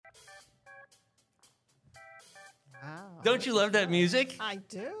Don't you love that music? I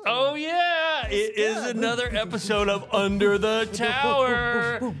do. Oh, yeah. It is another episode of Under the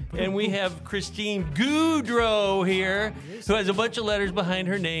Tower. And we have Christine Goudreau here, who has a bunch of letters behind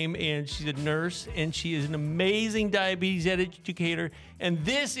her name, and she's a nurse, and she is an amazing diabetes educator. And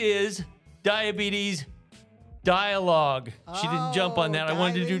this is Diabetes Dialogue. She didn't jump on that. I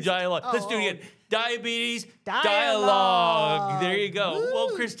wanted to do dialogue. Let's do it again. Diabetes Dialogue. There you go. Woo. Well,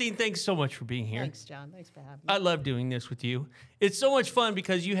 Christine, thanks so much for being here. Thanks, John. Thanks for having me. I love doing this with you. It's so much fun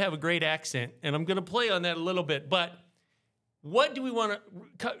because you have a great accent, and I'm going to play on that a little bit. But what do we want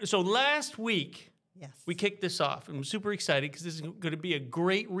to... So last week, we kicked this off, and I'm super excited because this is going to be a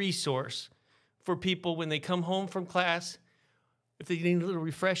great resource for people when they come home from class, if they need a little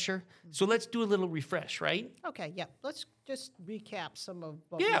refresher. So let's do a little refresh, right? Okay, yeah. Let's just recap some of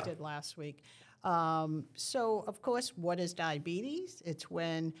what we did last week. So, of course, what is diabetes? It's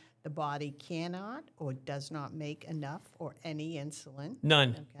when the body cannot or does not make enough or any insulin.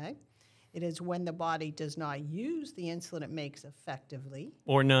 None. Okay. It is when the body does not use the insulin it makes effectively.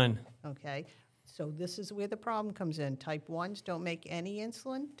 Or none. Okay. So this is where the problem comes in. Type 1s don't make any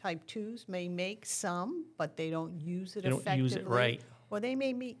insulin. Type 2s may make some, but they don't use it effectively. They don't use it right. Or they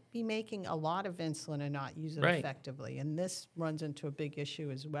may be making a lot of insulin and not use it effectively. And this runs into a big issue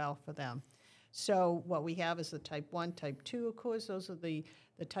as well for them. So what we have is the type 1, type 2, of course. Those are the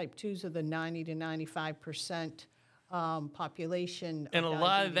type 2s are the 90 to 95% population. And a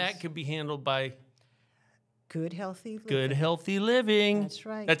lot of that could be handled by good, healthy living. Good, healthy living. That's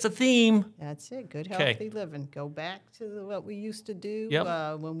right. That's a theme. That's it. Good, healthy living. Go back to what we used to do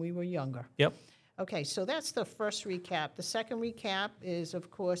when we were younger. Yep. Okay, so that's the first recap. The second recap is,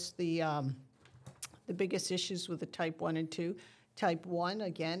 of course, the biggest issues with the type 1 and 2. Type 1,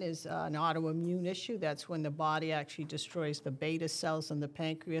 again, is an autoimmune issue. That's when the body actually destroys the beta cells in the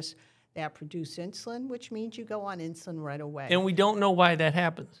pancreas that produce insulin, which means you go on insulin right away. And we don't know why that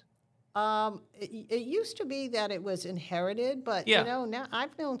happens. It used to be that it was inherited, but you know, now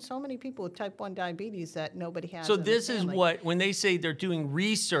I've known so many people with type 1 diabetes that nobody has. So this is what, when they say they're doing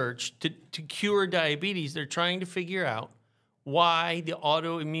research to cure diabetes, they're trying to figure out why the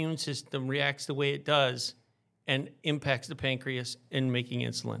autoimmune system reacts the way it does and impacts the pancreas in making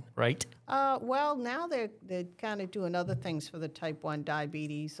insulin, right? Well, now they're kind of doing other things for the type 1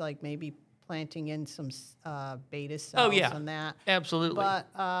 diabetes, like maybe planting in some beta cells and that. Absolutely. But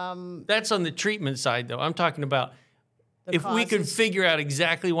that's on the treatment side, though. I'm talking about if we could figure out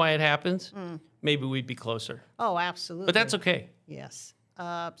exactly why it happens, maybe we'd be closer. Oh, absolutely. But that's okay. Yes.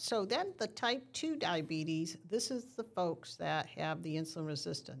 So then the type 2 diabetes, this is the folks that have the insulin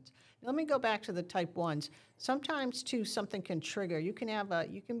resistance. Let me go back to the type 1s. Sometimes, too, something can trigger. You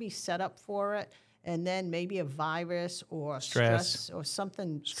can be set up for it, and then maybe a virus or stress or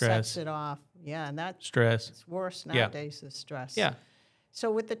something sets it off. Yeah, and that's it's worse nowadays is stress. Yeah.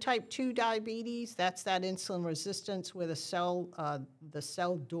 So with the type 2 diabetes, that's that insulin resistance where the cell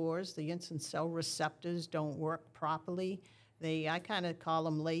doors, the insulin cell receptors don't work properly. I kind of call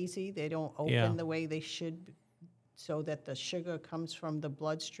them lazy. They don't open the way they should, so that the sugar comes from the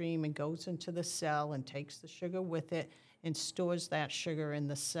bloodstream and goes into the cell and takes the sugar with it and stores that sugar in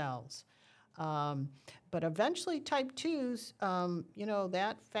the cells. But eventually type 2s,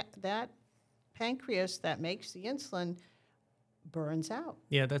 that pancreas that makes the insulin burns out.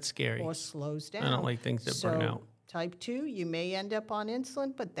 Yeah, that's scary. Or slows down. I don't like things that burn out. Type 2, you may end up on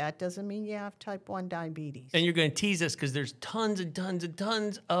insulin, but that doesn't mean you have type 1 diabetes. And you're going to tease us because there's tons and tons and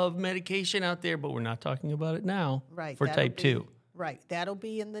tons of medication out there, but we're not talking about it now for type 2. Right. That'll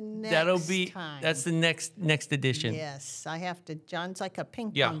be in the next time. That's the next edition. Yes. John's like a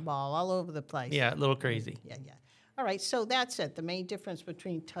ping pong ball all over the place. Yeah, a little crazy. Yeah. All right, so that's it, the main difference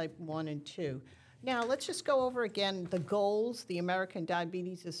between type 1 and 2. Now, let's just go over again the goals. The American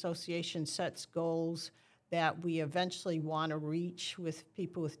Diabetes Association sets goals that we eventually want to reach with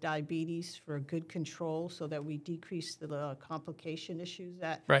people with diabetes for good control so that we decrease the complication issues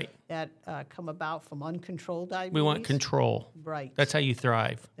that come about from uncontrolled diabetes. We want control. Right. That's how you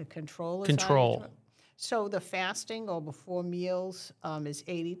thrive. The control is control. So the fasting or before meals is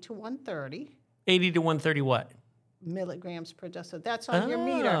 80 to 130. 80 to 130 what? Milligrams per deciliter. That's on your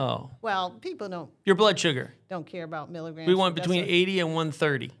meter. Well, people your blood sugar. Don't care about milligrams. We want between 80 and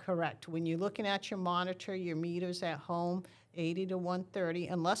 130. Correct. When you're looking at your monitor, your meters at home, 80 to 130,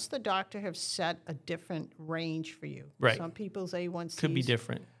 unless the doctor has set a different range for you. Right. Some people's A1Cs could be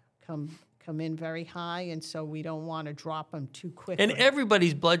different. Come in very high, and so we don't want to drop them too quickly. And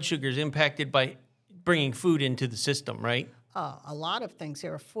everybody's blood sugar is impacted by bringing food into the system, right? A lot of things.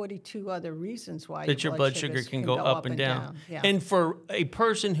 There are 42 other reasons why that your blood sugar sugars can go up and down. Yeah. And for a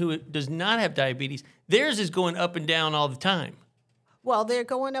person who does not have diabetes, theirs is going up and down all the time. Well, they're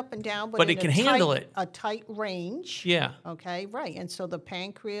going up and down, But in it can handle it. a tight range. Yeah. Okay, right. And so the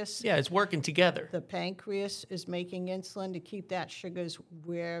pancreas, Yeah, it's working together. the pancreas is making insulin to keep that sugars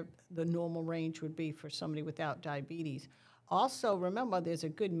where the normal range would be for somebody without diabetes. Also, remember, there's a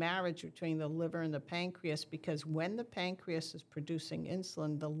good marriage between the liver and the pancreas because when the pancreas is producing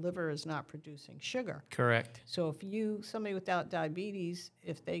insulin, the liver is not producing sugar. Correct. So if somebody without diabetes,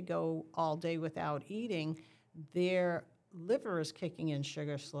 if they go all day without eating, their liver is kicking in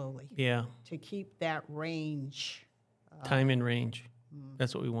sugar slowly Yeah. to keep that range. Time and range.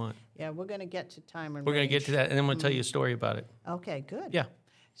 That's what we want. Yeah, we're going to get to time and We're going range. to get to that, and then I'm going to tell you a story about it. Okay, good. Yeah.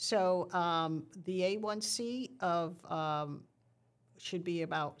 So the A1C should be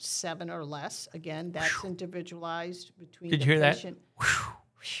about 7 or less. Again, that's individualized between Did the you hear that? patient.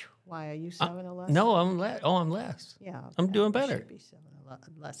 Why, are you 7 or less? No, I'm less. Oh, I'm less. Yeah. I'm okay, doing it better. Should be 7 or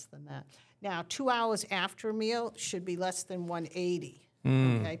less than that. Now, 2 hours after a meal should be less than 180.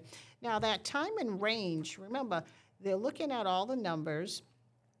 Okay. Now, that time and range, remember, they're looking at all the numbers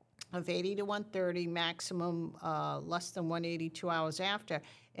of 80 to 130, maximum less than 180 2 hours after.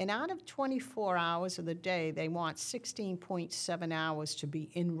 And out of 24 hours of the day, they want 16.7 hours to be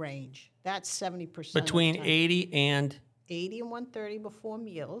in range. That's 70%. Between of the time. 80 and 80 and 130 before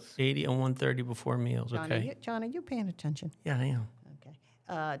meals. 80 and 130 before meals. Okay. John, are you paying attention? Yeah, I am.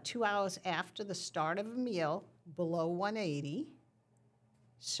 Okay. 2 hours after the start of a meal, below 180.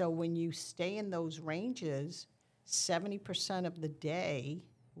 So when you stay in those ranges, 70% of the day,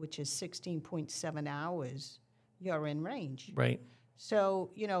 which is 16.7 hours, you're in range. Right. So,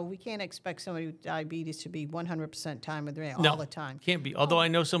 we can't expect somebody with diabetes to be 100% time of the day No, all the time. Can't be. Although I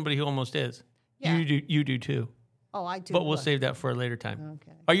know somebody who almost is. Yeah. You do too. Oh, I do. But we'll save that for a later time.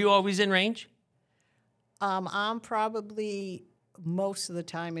 Okay. Are you always in range? I'm probably most of the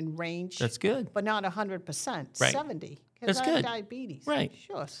time in range. That's good. But not 100%. Right. 70. That's Because I good. have diabetes. Right.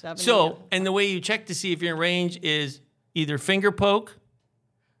 Sure, 70. So, and the way you check to see if you're in range is either finger poke.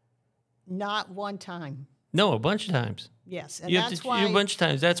 Not one time. No, a bunch of times. Yes, and You have that's to why do a bunch of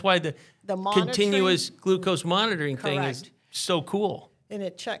times. That's why the monitoring- continuous glucose monitoring thing is Correct. so cool. and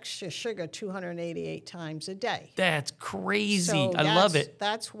it checks your sugar 288 times a day. That's crazy. So I love it.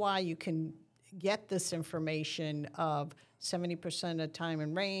 That's why you can get this information of 70% of time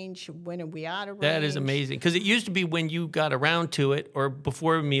in range. When are we out of range? That is amazing. Because it used to be when you got around to it, or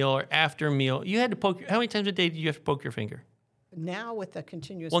before a meal, or after a meal, you had to poke. How many times a day did you have to poke your finger? Now with the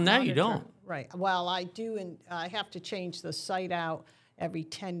continuous Well, now you monitor- don't. Right. Well, I do, and I have to change the site out every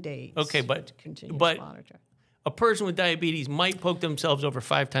 10 days. Okay, with but- the continuous but- monitor. A person with diabetes might poke themselves over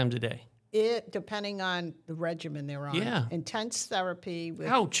 5 times a day. It depending on the regimen they're on. Yeah. Intense therapy with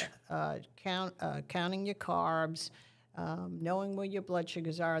Ouch. counting your carbs, knowing where your blood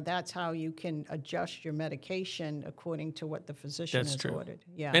sugars are. That's how you can adjust your medication according to what the physician That's has true. ordered.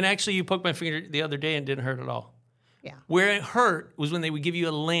 Yeah. And actually, you poked my finger the other day and it didn't hurt at all. Yeah. Where it hurt was when they would give you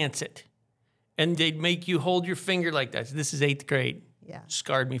a lancet, and they'd make you hold your finger like that. So this is 8th grade. Yeah.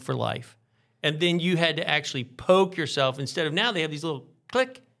 Scarred me for life. And then you had to actually poke yourself instead of now they have these little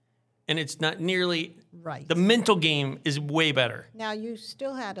click, and it's not nearly Right. the mental game is way better. Now you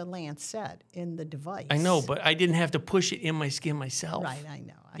still had a lancet in the device. I know, but I didn't have to push it in my skin myself. Right, I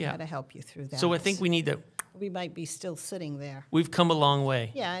know. I Yeah. had to help you through that. So I think we need to. we might be still sitting there. We've come a long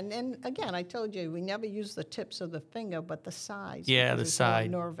way. Yeah, and again, I told you, we never use the tips of the finger, but the sides. Yeah, because the there's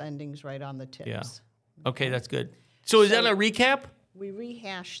side. no nerve endings right on the tips. Yeah. Okay, that's good. So is that a recap? We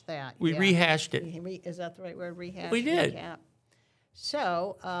rehashed that. We yeah. rehashed it. Is that the right word, rehash? We did. Recap.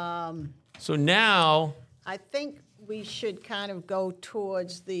 So So now, I think we should kind of go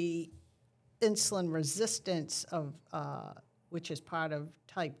towards the insulin resistance of, which is part of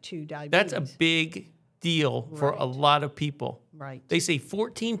type 2 diabetes. that's a big deal for a lot of people. Right. They say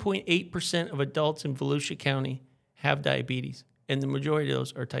 14.8% of adults in Volusia County have diabetes, and the majority of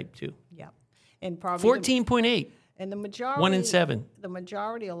those are type 2. Yeah. And probably 14.8. and the majority 1 in 7. The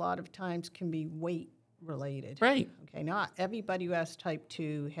majority a lot of times can be weight related. Right. Okay, not everybody who has type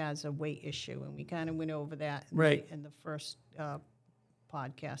 2 has a weight issue, and we kind of went over that Right. in the first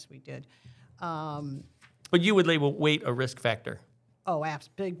podcast we did. But you would label weight a risk factor. Oh, apps,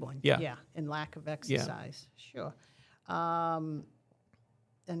 big one. Yeah. Yeah, and lack of exercise. Sure.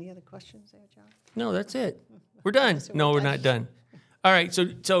 Any other questions there, John? No, that's it. We're done. So No, we're we're done. not done. All right, so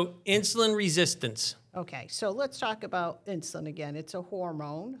insulin resistance. Okay, so let's talk about insulin again. It's a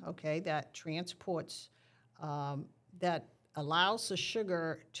hormone, okay, that transports, that allows the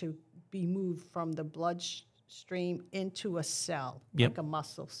sugar to be moved from the blood bloodstream into a cell, Yep. like a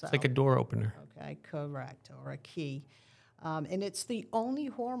muscle cell. It's like a door opener. Okay, correct, or a key. And it's the only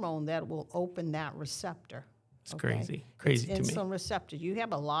hormone that will open that receptor. It's okay? crazy It's to me. insulin receptor. You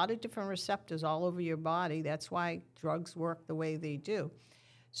have a lot of different receptors all over your body. That's why drugs work the way they do.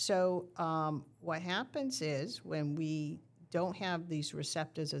 So what happens is when we don't have these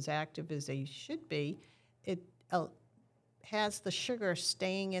receptors as active as they should be, it has the sugar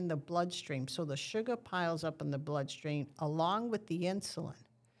staying in the bloodstream. So the sugar piles up in the bloodstream along with the insulin,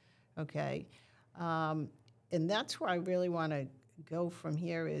 okay? And that's where I really want to go from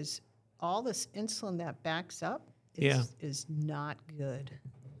here is all this insulin that backs up is not good,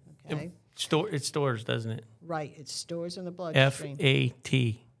 okay? It stores, doesn't it? Right, it stores in the bloodstream.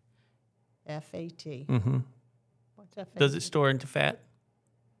 F-A-T. F-A-T. Mm-hmm. What's F-A-T? Does it store into fat?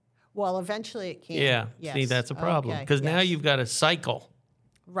 Well, eventually it can. Yeah. Yes. See, that's a problem. Okay, Because now yes. you've got a cycle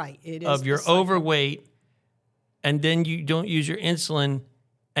Right, it is of the you're cycle. overweight, and then you don't use your insulin,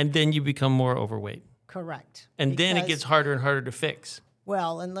 and then you become more overweight. Correct. And then it Because- gets harder and harder to fix.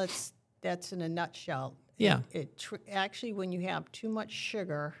 Well, and that's in a nutshell. Yeah. Actually, when you have too much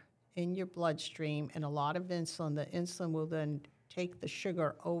sugar in your bloodstream and a lot of insulin, the insulin will then take the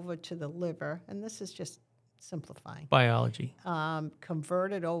sugar over to the liver, and this is just simplifying. Biology.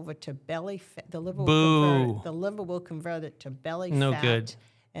 Convert it over to belly fat. The liver Boo. will convert it to belly No fat. good.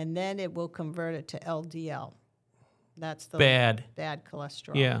 And then it will convert it to LDL. That's the Bad. bad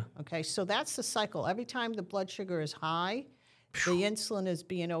cholesterol. Yeah. Okay, so that's the cycle. Every time the blood sugar is high, the insulin is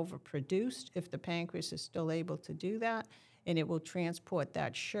being overproduced if the pancreas is still able to do that, and it will transport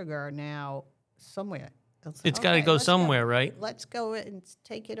that sugar now somewhere. It's got to go let's somewhere, right? Let's go and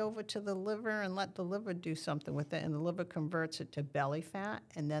take it over to the liver and let the liver do something with it, and the liver converts it to belly fat,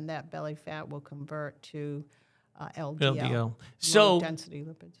 and then that belly fat will convert to LDL. So low-density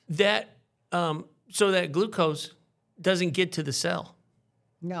lipids. so that glucose doesn't get to the cell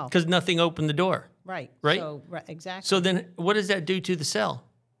No, because nothing opened the door. right. right? So, exactly. So then what does that do to the cell?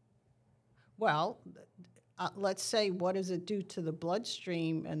 Well, let's say, what does it do to the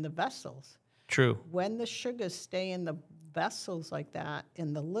bloodstream and the vessels? True. When the sugars stay in the vessels like that,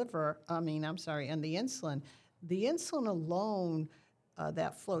 in the liver, and the insulin alone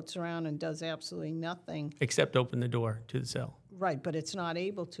that floats around and does absolutely nothing. Except open the door to the cell. Right, but it's not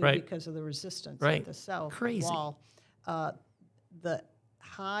able to Right. because of the resistance Right. of the cell Crazy. wall. The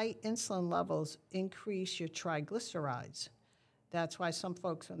high insulin levels increase your triglycerides. That's why some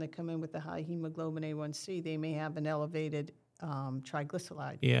folks, when they come in with the high hemoglobin A1C, they may have an elevated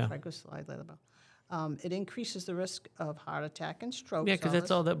triglyceride level. It increases the risk of heart attack and stroke. Yeah, because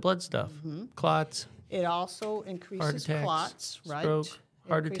that's all that blood stuff. Clots, It also heart increases attacks, clots, right? stroke,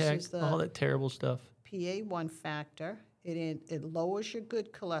 heart Increases attack, all that terrible stuff. PA1 factor. It lowers your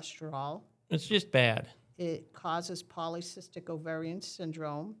good cholesterol. It's just bad. It causes polycystic ovarian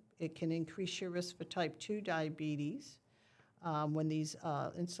syndrome. It can increase your risk for type 2 diabetes. When these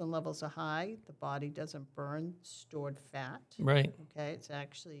insulin levels are high, the body doesn't burn stored fat. Right. Okay, it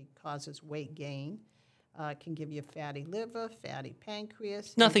actually causes weight gain. It can give you fatty liver, fatty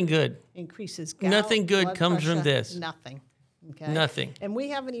pancreas. Nothing good. Increases gout. Nothing good blood comes from pressure, this. Nothing. Okay. Nothing. And we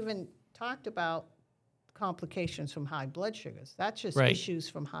haven't even talked about complications from high blood sugars. That's just Right. issues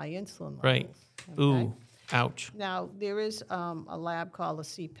from high insulin levels. Right. Okay? Ooh, ouch. Now, there is a lab called a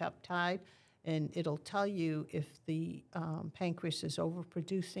C-peptide, and it'll tell you if the pancreas is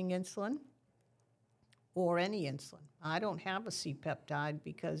overproducing insulin or any insulin. I don't have a C-peptide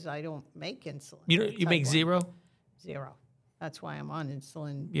because I don't make insulin. You type make 1. zero? Zero. That's why I'm on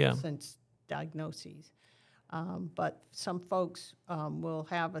insulin Yeah. since diagnoses. But some folks will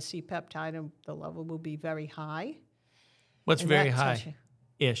have a C-peptide and the level will be very high. What's And very that tells high?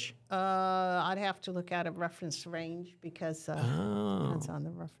 you- Ish. I'd have to look at a reference range because depends on the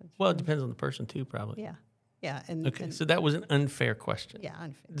reference. Well, it depends on the person too, probably. Yeah, yeah, and Okay, and- so that was an unfair question. yeah,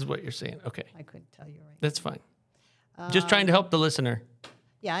 unfair. Is what you're saying. Okay, I couldn't tell you right. that's fine. Just trying to help the listener.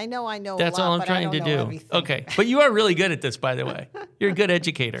 Yeah, I know. That's a lot, all I'm but I trying don't to know do. everything. Okay, but you are really good at this, by the way. You're a good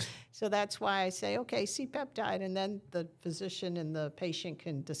educator. So that's why I say, okay, C-peptide, and then the physician and the patient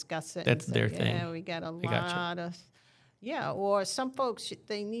can discuss it. That's and their say, thing. Yeah, we got a gotcha. lot of, yeah. Or some folks,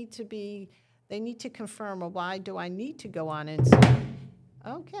 they need to confirm, well, why do I need to go on insulin?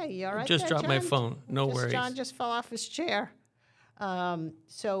 Okay, you all right? Just there, dropped my John? phone. No worries. John just fell off his chair.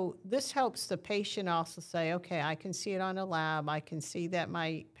 So this helps the patient also say, okay, I can see it on a lab. I can see that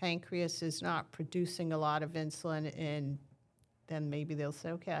my pancreas is not producing a lot of insulin, and then maybe they'll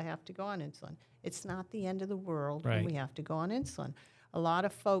say, okay, I have to go on insulin. It's not the end of the world when Right. we have to go on insulin. A lot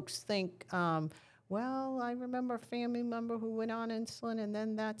of folks think, well, I remember a family member who went on insulin, and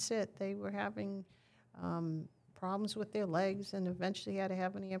then that's it. They were having problems with their legs, and eventually had to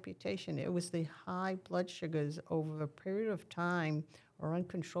have an amputation. It was the high blood sugars over a period of time, or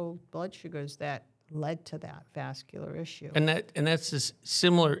uncontrolled blood sugars, that led to that vascular issue. And that's this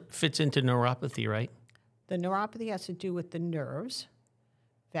similar, fits into neuropathy, right? The neuropathy has to do with the nerves.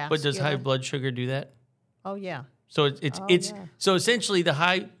 But does high blood sugar do that? Oh, yeah. So it's so essentially the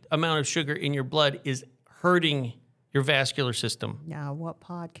high amount of sugar in your blood is hurting your vascular system. Now, what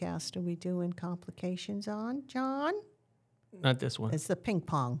podcast are we doing complications on, John? Not this one. It's the ping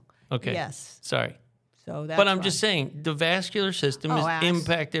pong. Okay. Yes. Sorry. So that's but I'm just saying the vascular system is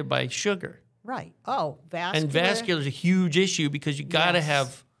impacted by sugar. Right. Oh, vascular. And vascular is a huge issue because you got to Yes.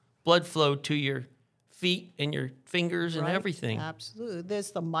 have blood flow to your feet and your fingers and Right. everything. Absolutely.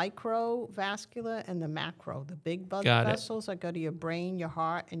 There's the microvascular and the macro. The big blood Got it. vessels that go to your brain, your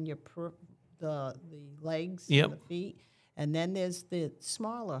heart, and the legs Yep. and the feet. And then there's the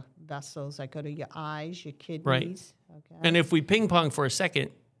smaller vessels that go to your eyes, your kidneys. Right. Okay. And if we ping pong for a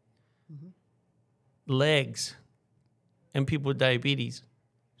second, legs and people with diabetes,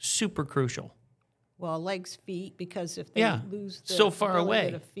 super crucial. Well, legs, feet, because if they Yeah. lose the So far ability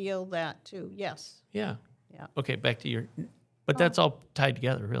away. to feel that too. Yes. Yeah. Yeah. Okay, back to your, but that's all tied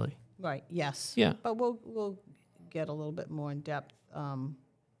together, really. Right. Yes. Yeah. But we'll get a little bit more in depth,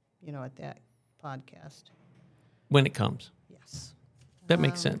 at that podcast. When it comes. Yes. That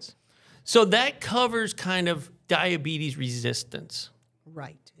makes sense. So that covers kind of diabetes resistance.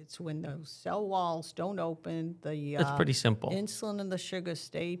 Right. It's when those cell walls don't open, That's pretty simple. insulin and the sugar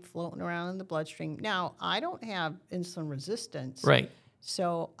stay floating around in the bloodstream. Now, I don't have insulin resistance. Right.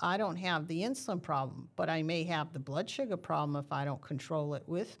 So I don't have the insulin problem, but I may have the blood sugar problem if I don't control it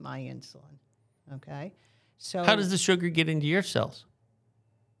with my insulin. Okay? So How does the sugar get into your cells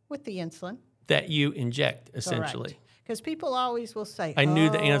with the insulin. that you inject, essentially? Because people always will say, I knew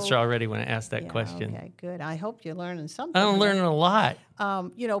the answer already when I asked that yeah, question. Okay, good. I hope you're learning something. I'm learning a lot.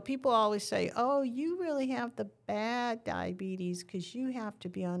 People always say, oh, you really have the bad diabetes because you have to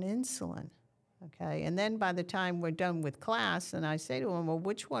be on insulin. Okay. And then by the time we're done with class, and I say to them, well,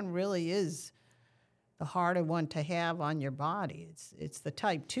 which one really is the harder one to have on your body? It's the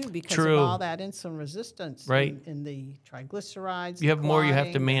type 2 because True. of all that insulin resistance. Right. In the triglycerides. You have the more you have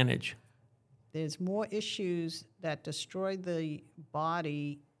to clotting. manage. There's more issues that destroy the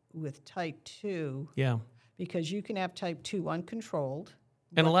body with type 2 Yeah. because you can have type 2 uncontrolled.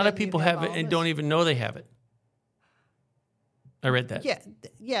 And a but lot of then you people have it all and this- don't even know they have it. I read that.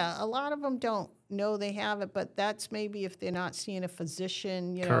 Yeah, a lot of them don't know they have it, but that's maybe if they're not seeing a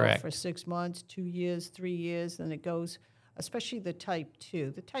physician, Correct. for 6 months, 2 years, 3 years, then it goes, especially the type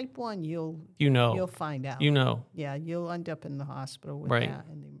 2. The type 1, you'll find out. Yeah, you'll end up in the hospital with Right. that,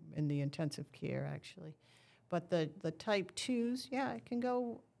 in the intensive care, actually. But the type 2s, yeah, it can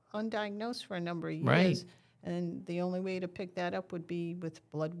go undiagnosed for a number of years. Right. And the only way to pick that up would be with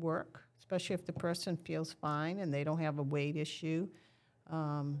blood work, especially if the person feels fine and they don't have a weight issue.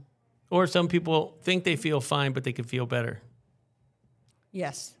 Or some people think they feel fine, but they could feel better.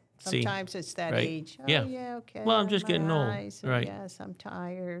 Yes. See, Sometimes it's that right? age. Oh, Yeah. yeah, okay. Well, I'm just my getting old. eyes, and Right. Yes, I'm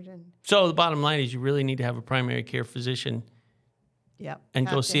tired. And So the bottom line is you really need to have a primary care physician yep. and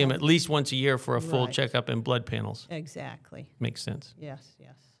have go to see him have- at least once a year for a full Right. checkup and blood panels. Exactly. Makes sense. Yes,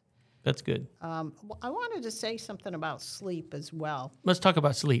 yes. That's good. I wanted to say something about sleep as well. Let's talk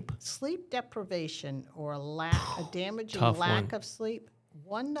about sleep. Sleep deprivation or a damaging Tough lack one. of sleep.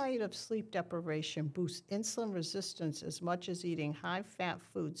 One night of sleep deprivation boosts insulin resistance as much as eating high-fat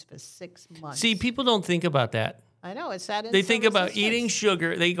foods for 6 months. See, people don't think about that. I know, it's that They insulin think about resistance. eating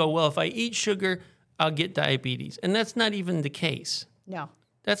sugar. They go, well, if I eat sugar, I'll get diabetes. And that's not even the case. No.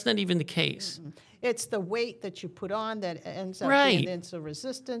 That's not even the case. It's the weight that you put on that ends up Right. being insulin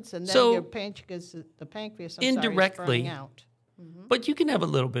resistance, and then So, the pancreas, is indirectly, burning out. But you can have a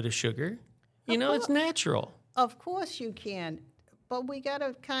little bit of sugar. You know, it's natural. Of course you can, but we got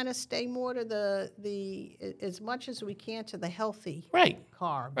to kind of stay more to the as much as we can to the healthy Right.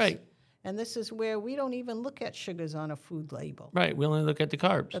 carbs. Right. And this is where we don't even look at sugars on a food label. Right. We only look at the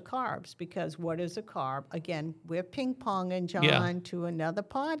carbs. The carbs, because what is a carb? Again, we're ping-ponging, John, Yeah. to another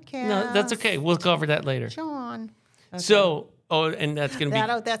podcast. No, that's okay. We'll cover that later. John. Okay. So, and that's going to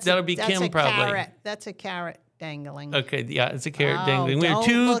be, that'll be that's Kim a probably. Carrot. That's a carrot dangling. Okay, yeah, it's a carrot Oh, dangling. don't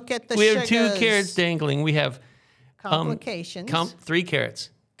look at the we have two sugars. carrots dangling. We have Complications. 3 carrots.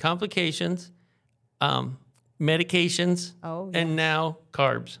 Complications, medications, Oh, and now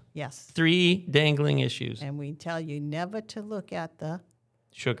carbs. yes. 3 dangling issues. And we tell you never to look at the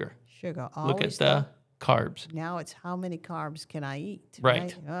Sugar. sugar. Look at Always the carbs. now it's how many carbs can I eat?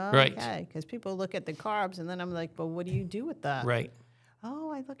 Right, right. Okay, because people look at the carbs, and then I'm like, well, what do you do with that? Right.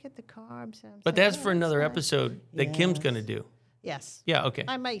 Oh, I look at the carbs. And I'm But saying, that's oh, for another nice. episode that Kim's Yes. going to do. Yes. Yeah, okay.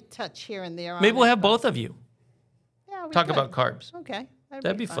 I might touch here and there on Maybe we'll it, have but- both of you Yeah, we talk could. about carbs. Okay.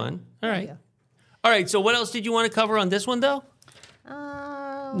 That'd be fun. All Yeah, right. yeah. All right, so what else did you want to cover on this one, though?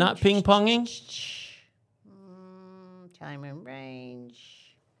 Not ping-ponging? Time and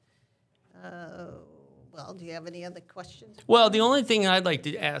range. Well, do you have any other questions? Well, the only thing I'd like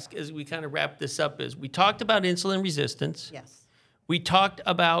to ask as we kind of wrap this up is we talked about insulin resistance. Yes. We talked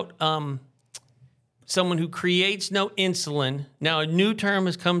about someone who creates no insulin. Now, a new term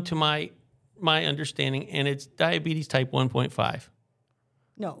has come to my understanding, and it's diabetes type 1.5.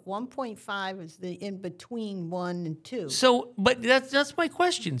 No, 1.5 is the in between 1 and 2. So, but that's my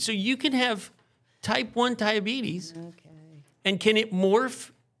question. So you can have type 1 diabetes, Okay. and can it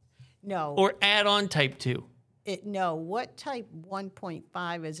morph No. or add on type 2? No. What type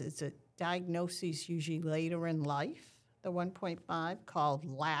 1.5 is? It's a diagnosis usually later in life. The 1.5 called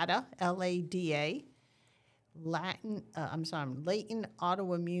LADA, LADA, latent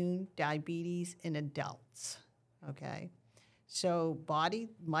autoimmune diabetes in adults. Okay. So body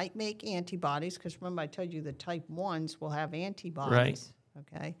might make antibodies, because remember I told you the type 1s will have antibodies. Right.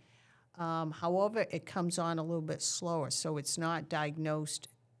 Okay. However, it comes on a little bit slower, so it's not diagnosed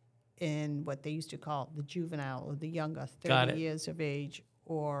in what they used to call the juvenile or the younger, Got 30 it. years of age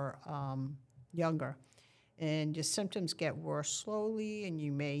or younger. And your symptoms get worse slowly, and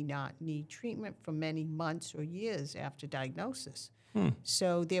you may not need treatment for many months or years after diagnosis.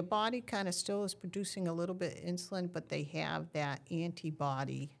 So their body kind of still is producing a little bit of insulin, but they have that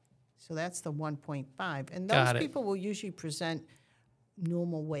antibody. So that's the 1.5. And those Got it. people will usually present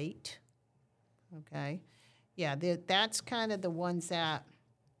normal weight. Okay. Yeah, that's kind of the ones that,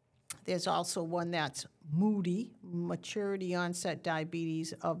 there's also one that's moody, maturity onset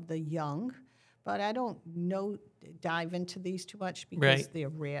diabetes of the young. But I don't dive into these too much because Right. they're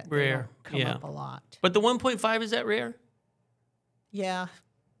rare. They Rare, don't come yeah. up a lot. But the 1.5, is that rare? Yeah,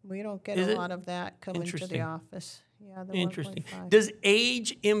 we don't get Is a it? lot of that coming to the Interesting. office. Yeah, the Interesting. 1.5. Does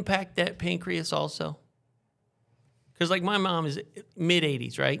age impact that pancreas also? Because like my mom is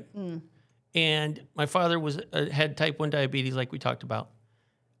mid-80s, right? And my father had type 1 diabetes like we talked about.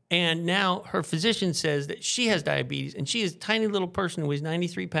 And now her physician says that she has diabetes, and she is a tiny little person who weighs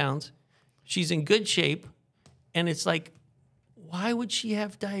 93 pounds. She's in good shape. And it's like, why would she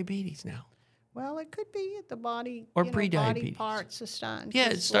have diabetes now? Well, it could be the body, Or body pre-diabetes. parts are starting Yeah,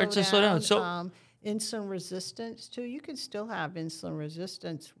 to it starts to slow down. So- insulin resistance, too. You can still have insulin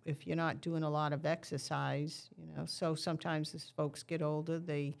resistance if you're not doing a lot of exercise, So sometimes as folks get older,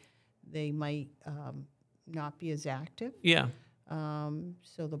 they might not be as active. Yeah.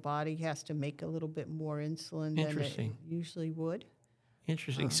 So the body has to make a little bit more insulin than it Interesting. usually would.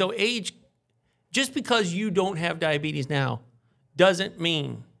 Interesting. So age, just because you don't have diabetes now, doesn't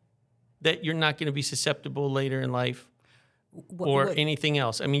mean that you're not going to be susceptible later in life or anything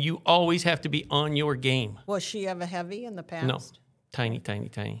else. I mean, you always have to be on your game. Was she ever heavy in the past? No. Tiny, tiny,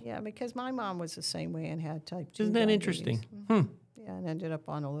 tiny. Yeah, because my mom was the same way and had type 2 Isn't that diabetes. interesting? Yeah, and ended up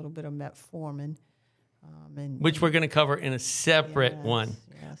on a little bit of metformin. Which we're going to cover in a separate one.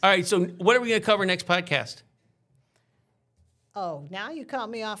 Yes. All right, so what are we going to cover next podcast? Oh, now you caught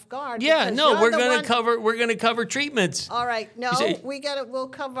me off guard. Yeah, because no, you're we're the going one- to cover treatments. All right, no, say- we'll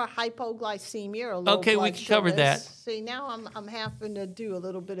cover hypoglycemia or low Okay, we blood can cover sugars. that. See, now I'm having to do a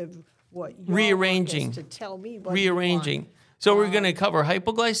little bit of what you Rearranging. to tell me what Rearranging. So we're going to cover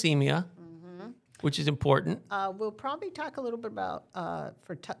hypoglycemia, which is important. We'll probably talk a little bit about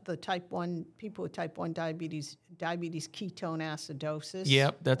the type 1 people with type 1 diabetes ketone acidosis.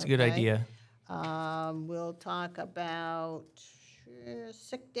 Yep, that's a good Okay. idea. We'll talk about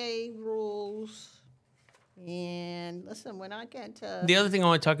sick day rules. And listen, we're not getting to The other thing I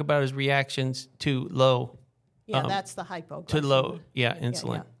want to talk about is reactions to low, that's the hypoglycemia.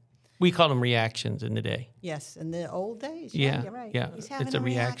 insulin. yeah. We call them reactions in the day. Yes, in the old days. Yeah, you're right. yeah, He's having it's a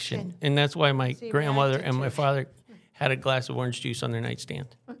reaction. And that's why my he grandmother reacted and my to. father had a glass of orange juice on their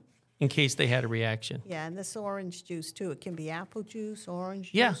nightstand in case they had a reaction. Yeah, and this orange juice too. It can be apple juice,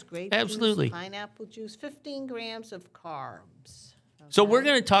 orange Yeah, juice, grape absolutely. juice, pineapple juice. 15 grams of carbs. So we're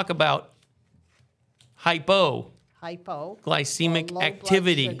going to talk about Hypo. hypoglycemic or low blood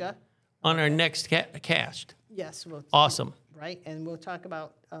activity sugar. on our next cast. Yes, we'll Awesome. right, and we'll talk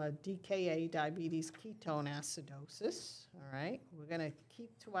about DKA, diabetes ketone acidosis. All right, we're going to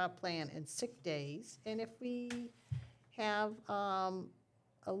keep to our plan and sick days, and if we have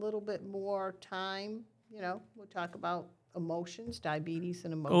a little bit more time, we'll talk about emotions, diabetes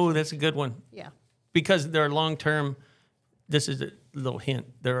and emotions. Oh, that's a good one. Yeah. Because there are long-term, this is a little hint,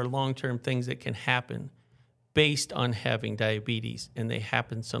 there are long-term things that can happen based on having diabetes, and they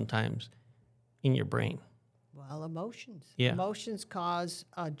happen sometimes in your brain. Well, emotions. Yeah. Emotions cause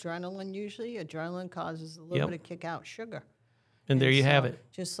adrenaline usually. Adrenaline causes a little bit of kick out sugar. And there you have so, it.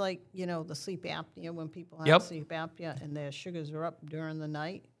 Just like, the sleep apnea, when people have Yep. sleep apnea and their sugars are up during the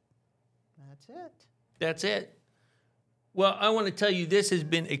night, that's it. That's it. Well, I want to tell you, this has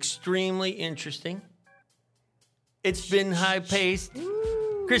been extremely interesting. It's been high-paced.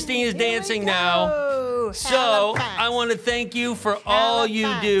 Christine is dancing now. So I want to thank you for all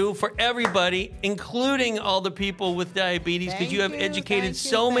you do for everybody, including all the people with diabetes, because you have educated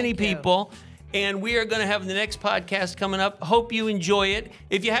so many people. And we are going to have the next podcast coming up. Hope you enjoy it.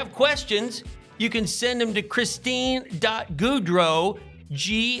 If you have questions, you can send them to Christine.Goudreau,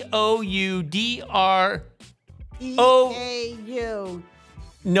 Goudro, EAU,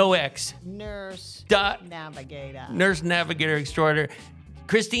 no X, nurse dot navigator. Nurse Navigator Extraordinaire.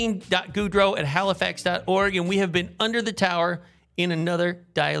 Christine.Goudreau@halifax.org. And we have been Under the Tower in another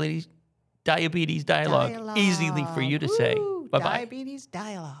diabetes dialogue. Easily for you to say. Bye-bye. Diabetes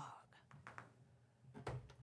dialogue.